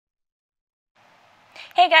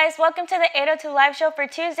Hey guys, welcome to the 802 Live Show for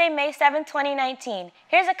Tuesday, May 7, 2019.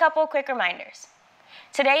 Here's a couple quick reminders.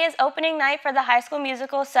 Today is opening night for the high school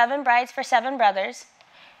musical 7 Brides for 7 Brothers.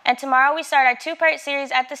 And tomorrow we start our 2-part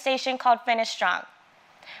series at the station called Finish Strong.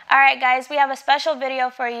 Alright guys, we have a special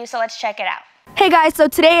video for you, so let's check it out. Hey guys, so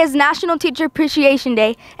today is National Teacher Appreciation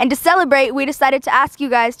Day, and to celebrate, we decided to ask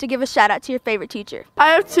you guys to give a shout out to your favorite teacher. I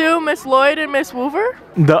have two, Miss Lloyd and Miss Woover.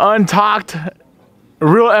 The untalked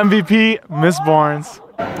real MVP, Miss Barnes.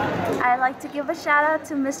 I'd like to give a shout out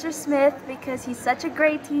to Mr. Smith because he's such a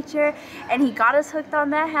great teacher and he got us hooked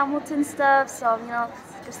on that Hamilton stuff, so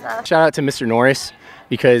good stuff. Shout out to Mr. Norris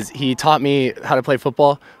because he taught me how to play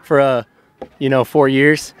football for 4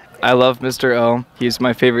 years. I love Mr. O. He's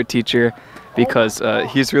my favorite teacher because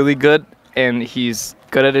he's really good and he's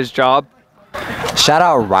good at his job. Shout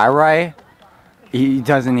out Rai Rai. He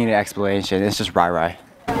doesn't need an explanation, it's just Rai Rai.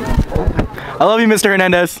 I love you, Mr.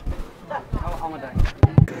 Hernandez.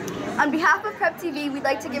 On behalf of Prep TV, we'd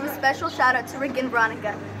like to give a special shout out to Rick and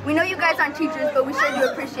Veronica. We know you guys aren't teachers, but we sure do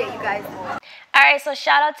appreciate you guys. Alright, so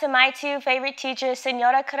shout out to my 2 favorite teachers,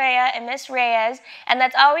 Senora Correa and Miss Reyes. And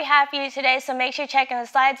that's all we have for you today, so make sure you check in the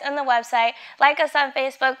slides on the website, like us on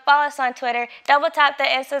Facebook, follow us on Twitter, double tap the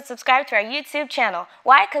Insta, subscribe to our YouTube channel.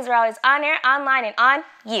 Why? Because we're always on air, online, and on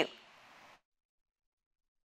you.